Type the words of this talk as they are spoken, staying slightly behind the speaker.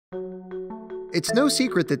It's no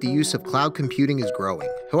secret that the use of cloud computing is growing.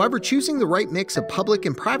 However, choosing the right mix of public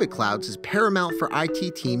and private clouds is paramount for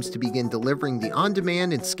IT teams to begin delivering the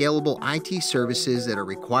on-demand and scalable IT services that are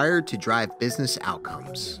required to drive business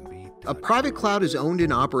outcomes. A private cloud is owned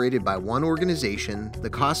and operated by one organization, the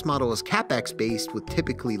cost model is CapEx-based with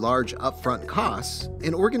typically large upfront costs,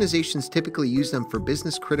 and organizations typically use them for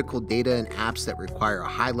business-critical data and apps that require a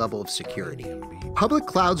high level of security. Public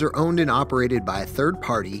clouds are owned and operated by a third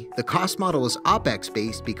party, the cost model is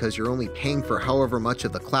OpEx-based because you're only paying for however much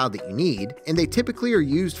of the cloud that you need, and they typically are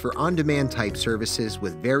used for on-demand type services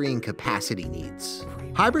with varying capacity needs.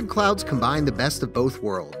 Hybrid clouds combine the best of both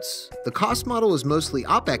worlds. The cost model is mostly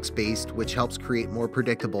OpEx-based, which helps create more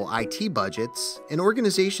predictable IT budgets, and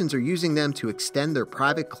organizations are using them to extend their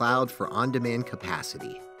private cloud for on-demand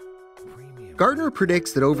capacity. Gartner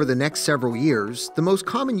predicts that over the next several years, the most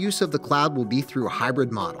common use of the cloud will be through a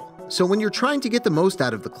hybrid model. So when you're trying to get the most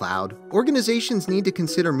out of the cloud, organizations need to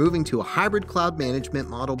consider moving to a hybrid cloud management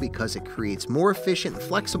model because it creates more efficient and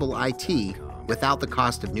flexible IT without the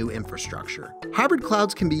cost of new infrastructure. Hybrid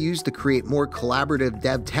clouds can be used to create more collaborative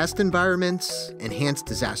dev test environments, enhance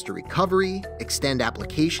disaster recovery, extend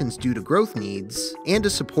applications due to growth needs, and to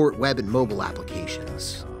support web and mobile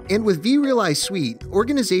applications. And with vRealize Suite,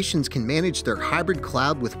 organizations can manage their hybrid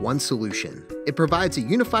cloud with one solution. It provides a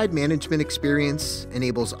unified management experience,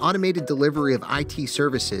 enables automated delivery of IT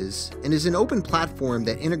services, and is an open platform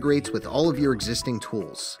that integrates with all of your existing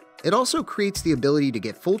tools. It also creates the ability to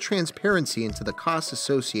get full transparency into the costs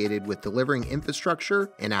associated with delivering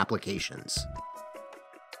infrastructure and applications.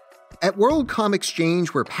 At Worldcom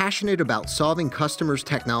Exchange, we're passionate about solving customers'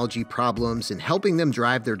 technology problems and helping them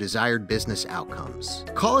drive their desired business outcomes.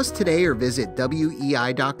 Call us today or visit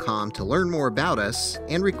WEI.com to learn more about us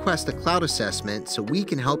and request a cloud assessment so we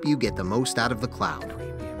can help you get the most out of the cloud.